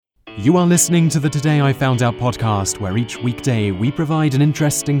You are listening to the Today I Found Out podcast, where each weekday we provide an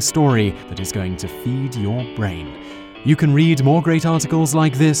interesting story that is going to feed your brain. You can read more great articles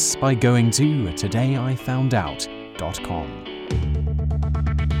like this by going to todayifoundout.com.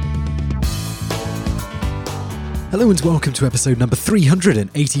 Hello and welcome to episode number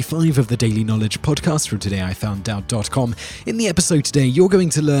 385 of the Daily Knowledge podcast from todayifoundout.com. In the episode today, you're going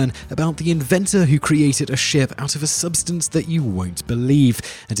to learn about the inventor who created a ship out of a substance that you won't believe.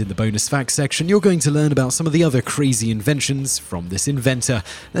 And in the bonus facts section, you're going to learn about some of the other crazy inventions from this inventor.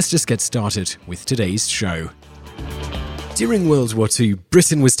 Let's just get started with today's show. During World War II,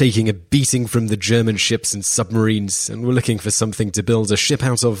 Britain was taking a beating from the German ships and submarines and were looking for something to build a ship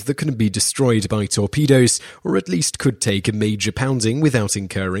out of that couldn't be destroyed by torpedoes, or at least could take a major pounding without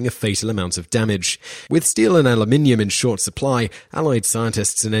incurring a fatal amount of damage. With steel and aluminium in short supply, Allied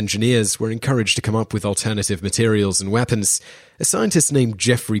scientists and engineers were encouraged to come up with alternative materials and weapons. A scientist named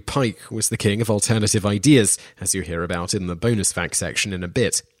Geoffrey Pike was the king of alternative ideas, as you hear about in the bonus fact section in a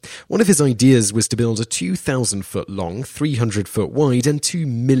bit. One of his ideas was to build a 2,000-foot long, 300-foot wide, and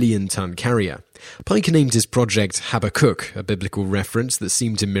 2-million-ton carrier. Pike named his project Habakkuk, a biblical reference that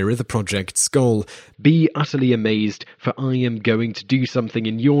seemed to mirror the project's goal. Be utterly amazed, for I am going to do something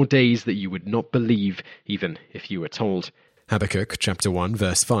in your days that you would not believe, even if you were told. Habakkuk chapter 1,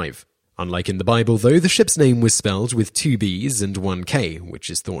 verse 5. Unlike in the Bible, though, the ship's name was spelled with 2 B's and 1 K, which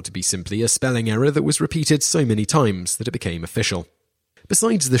is thought to be simply a spelling error that was repeated so many times that it became official.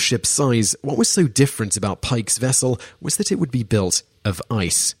 Besides the ship's size, what was so different about Pike's vessel was that it would be built of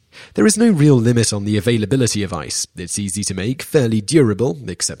ice. There is no real limit on the availability of ice. It's easy to make, fairly durable,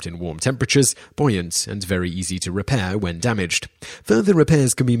 except in warm temperatures, buoyant, and very easy to repair when damaged. Further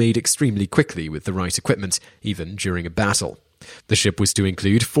repairs can be made extremely quickly with the right equipment, even during a battle. The ship was to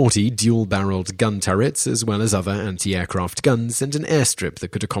include 40 dual-barreled gun turrets, as well as other anti-aircraft guns and an airstrip that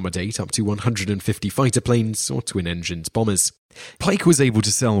could accommodate up to 150 fighter planes or twin-engined bombers. Pike was able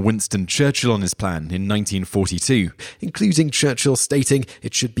to sell Winston Churchill on his plan in 1942, including Churchill stating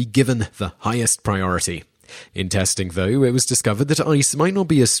it should be given the highest priority. In testing, though, it was discovered that ice might not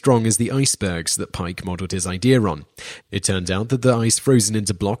be as strong as the icebergs that Pike modelled his idea on. It turned out that the ice frozen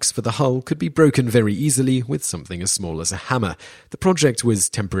into blocks for the hull could be broken very easily with something as small as a hammer. The project was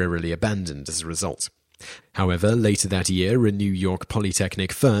temporarily abandoned as a result. However, later that year, a New York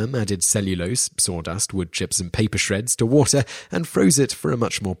Polytechnic firm added cellulose, sawdust, wood chips and paper shreds to water and froze it for a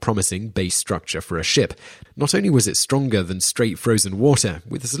much more promising base structure for a ship. Not only was it stronger than straight frozen water,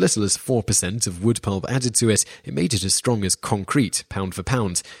 with as little as 4% of wood pulp added to it, it made it as strong as concrete, pound for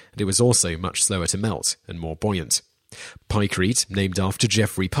pound, and it was also much slower to melt and more buoyant. Pikecrete, named after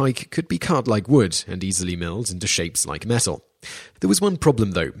Geoffrey Pike, could be cut like wood and easily milled into shapes like metal. There was one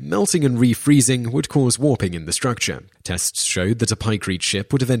problem though: melting and refreezing would cause warping in the structure. Tests showed that a Pikecrete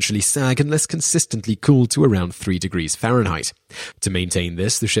ship would eventually sag unless consistently cooled to around 3 degrees Fahrenheit. To maintain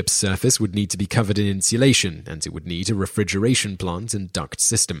this, the ship's surface would need to be covered in insulation, and it would need a refrigeration plant and duct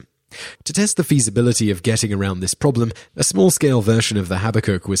system. To test the feasibility of getting around this problem, a small-scale version of the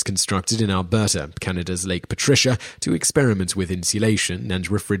Habakkuk was constructed in Alberta, Canada's Lake Patricia, to experiment with insulation and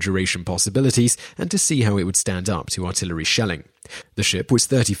refrigeration possibilities and to see how it would stand up to artillery shelling. The ship was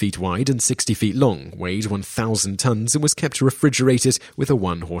 30 feet wide and 60 feet long, weighed 1,000 tons, and was kept refrigerated with a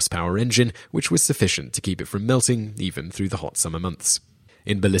 1-horsepower engine, which was sufficient to keep it from melting even through the hot summer months.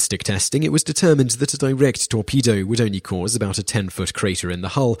 In ballistic testing, it was determined that a direct torpedo would only cause about a 10-foot crater in the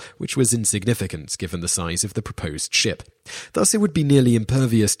hull, which was insignificant given the size of the proposed ship. Thus, it would be nearly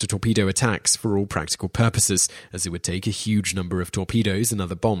impervious to torpedo attacks for all practical purposes, as it would take a huge number of torpedoes and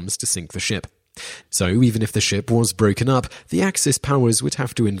other bombs to sink the ship. So, even if the ship was broken up, the Axis powers would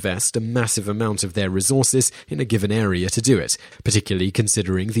have to invest a massive amount of their resources in a given area to do it, particularly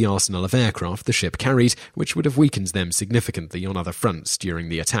considering the arsenal of aircraft the ship carried, which would have weakened them significantly on other fronts during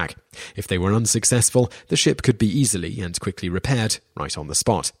the attack. If they were unsuccessful, the ship could be easily and quickly repaired right on the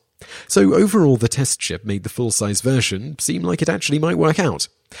spot. So overall, the test ship made the full-size version seem like it actually might work out.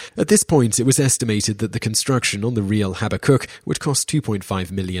 At this point, it was estimated that the construction on the real Habakkuk would cost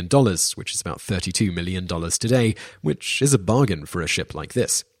 $2.5 million, which is about $32 million today, which is a bargain for a ship like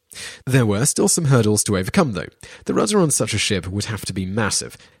this. There were still some hurdles to overcome, though. The rudder on such a ship would have to be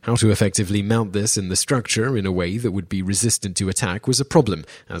massive. How to effectively mount this in the structure in a way that would be resistant to attack was a problem,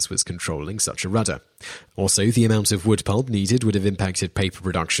 as was controlling such a rudder. Also, the amount of wood pulp needed would have impacted paper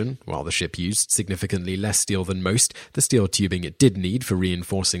production. While the ship used significantly less steel than most, the steel tubing it did need for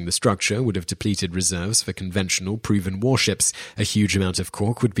reinforcing the structure would have depleted reserves for conventional, proven warships. A huge amount of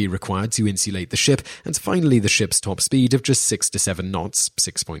cork would be required to insulate the ship, and finally the ship's top speed of just 6 to 7 knots,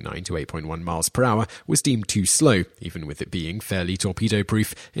 6.5 6.9 to 8.1 miles per hour, was deemed too slow, even with it being fairly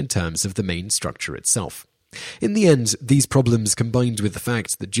torpedo-proof in terms of the main structure itself. In the end, these problems combined with the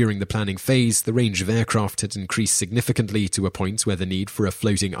fact that during the planning phase, the range of aircraft had increased significantly to a point where the need for a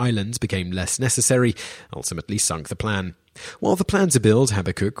floating island became less necessary, ultimately sunk the plan. While the plan to build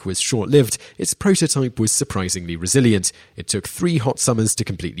Habakkuk was short-lived, its prototype was surprisingly resilient. It took 3 hot summers to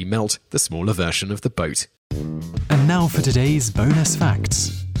completely melt the smaller version of the boat. And now for today's bonus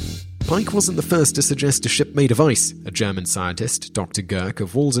facts. Pike wasn't the first to suggest a ship made of ice. A German scientist, Dr. Gerck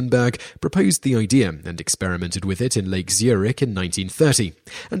of Waldenberg, proposed the idea and experimented with it in Lake Zurich in 1930.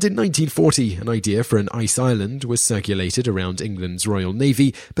 And in 1940, an idea for an ice island was circulated around England's Royal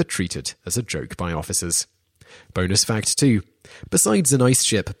Navy, but treated as a joke by officers. Bonus fact 2. Besides an ice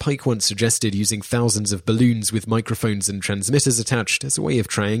ship, Pike once suggested using thousands of balloons with microphones and transmitters attached as a way of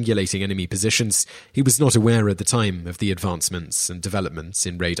triangulating enemy positions. He was not aware at the time of the advancements and developments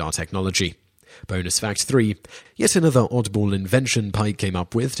in radar technology. Bonus fact 3. Yet another oddball invention Pike came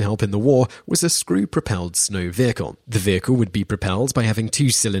up with to help in the war was a screw-propelled snow vehicle. The vehicle would be propelled by having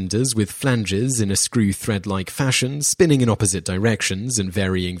 2 cylinders with flanges in a screw thread-like fashion, spinning in opposite directions and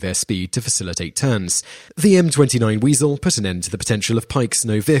varying their speed to facilitate turns. The M29 Weasel put an end to the potential of Pike's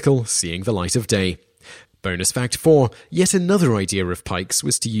snow vehicle seeing the light of day. Bonus fact 4. Yet another idea of Pike's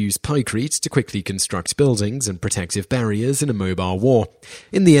was to use Pikecrete to quickly construct buildings and protective barriers in a mobile war.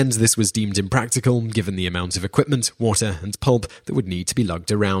 In the end, this was deemed impractical, given the amount of equipment, water, and pulp that would need to be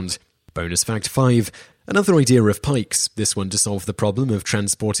lugged around. Bonus fact 5. Another idea of Pike's, this one to solve the problem of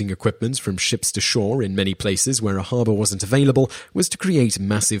transporting equipment from ships to shore in many places where a harbour wasn't available, was to create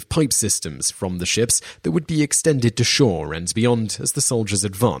massive pipe systems from the ships that would be extended to shore and beyond as the soldiers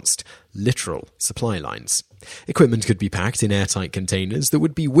advanced. Literal supply lines. Equipment could be packed in airtight containers that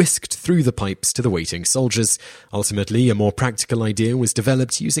would be whisked through the pipes to the waiting soldiers. Ultimately, a more practical idea was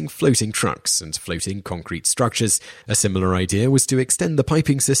developed using floating trucks and floating concrete structures. A similar idea was to extend the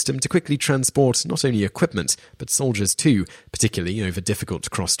piping system to quickly transport not only equipment, but soldiers too, particularly over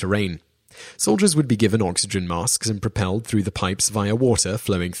difficult-to-cross terrain. Soldiers would be given oxygen masks and propelled through the pipes via water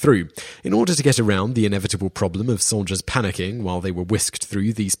flowing through. In order to get around the inevitable problem of soldiers panicking while they were whisked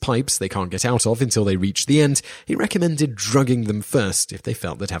through these pipes they can't get out of until they reach the end, he recommended drugging them first if they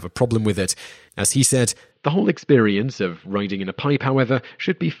felt they'd have a problem with it. As he said, "The whole experience of riding in a pipe, however,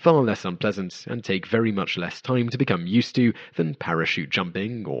 should be far less unpleasant and take very much less time to become used to than parachute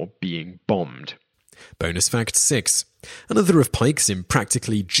jumping or being bombed." Bonus fact 6. Another of Pike's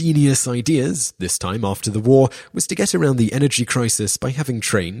impractically genius ideas, this time after the war, was to get around the energy crisis by having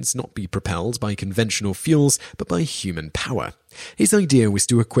trains not be propelled by conventional fuels but by human power. His idea was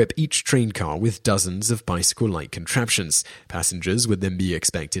to equip each train car with dozens of bicycle-like contraptions. Passengers would then be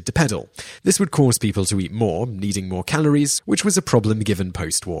expected to pedal. This would cause people to eat more, needing more calories, which was a problem given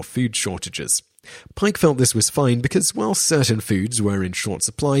post-war food shortages. Pike felt this was fine because while certain foods were in short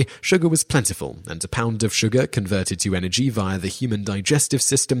supply, sugar was plentiful, and a pound of sugar converted to energy via the human digestive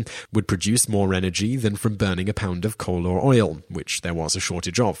system would produce more energy than from burning a pound of coal or oil, which there was a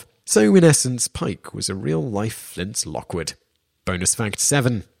shortage of. So in essence, Pike was a real-life Flint Lockwood. Bonus fact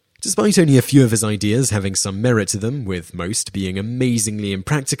 7. Despite only a few of his ideas having some merit to them, with most being amazingly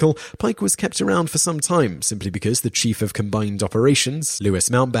impractical, Pike was kept around for some time simply because the Chief of Combined Operations, Louis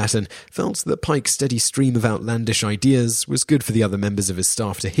Mountbatten, felt that Pike's steady stream of outlandish ideas was good for the other members of his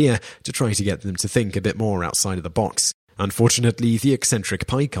staff to hear to try to get them to think a bit more outside of the box. Unfortunately, the eccentric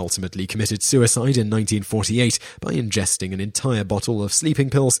Pike ultimately committed suicide in 1948 by ingesting an entire bottle of sleeping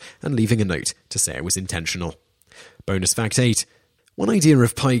pills and leaving a note to say it was intentional. Bonus fact 8. One idea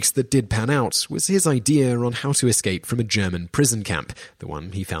of Pike's that did pan out was his idea on how to escape from a German prison camp, the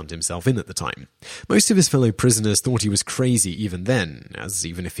one he found himself in at the time. Most of his fellow prisoners thought he was crazy even then, as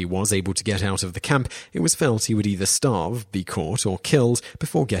even if he was able to get out of the camp, it was felt he would either starve, be caught, or killed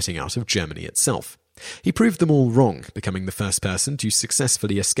before getting out of Germany itself. He proved them all wrong, becoming the first person to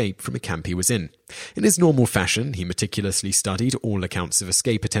successfully escape from a camp he was in. In his normal fashion, he meticulously studied all accounts of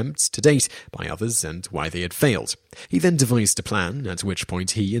escape attempts to date by others and why they had failed. He then devised a plan, at which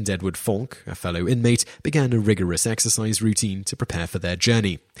point he and Edward Falk, a fellow inmate, began a rigorous exercise routine to prepare for their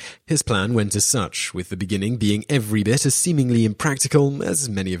journey. His plan went as such, with the beginning being every bit as seemingly impractical as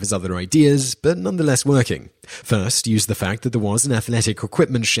many of his other ideas, but nonetheless working. First, use the fact that there was an athletic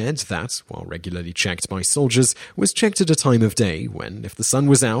equipment shed that, while regularly checked by soldiers, was checked at a time of day when, if the sun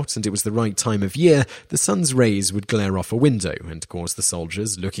was out and it was the right time of year, the sun's rays would glare off a window and cause the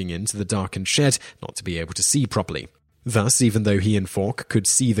soldiers looking into the darkened shed not to be able to see properly. Thus, even though he and Falk could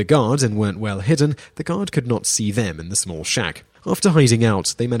see the guard and weren't well hidden, the guard could not see them in the small shack. After hiding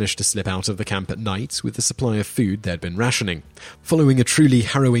out, they managed to slip out of the camp at night with the supply of food they'd been rationing. Following a truly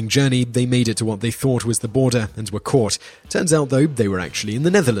harrowing journey, they made it to what they thought was the border and were caught. Turns out, though, they were actually in the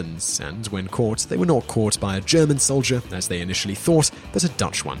Netherlands, and when caught, they were not caught by a German soldier, as they initially thought, but a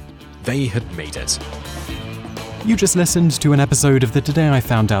Dutch one. They had made it. You just listened to an episode of the Today I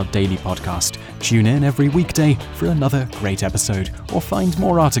Found Out Daily podcast. Tune in every weekday for another great episode, or find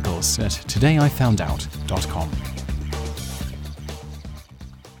more articles at todayifoundout.com.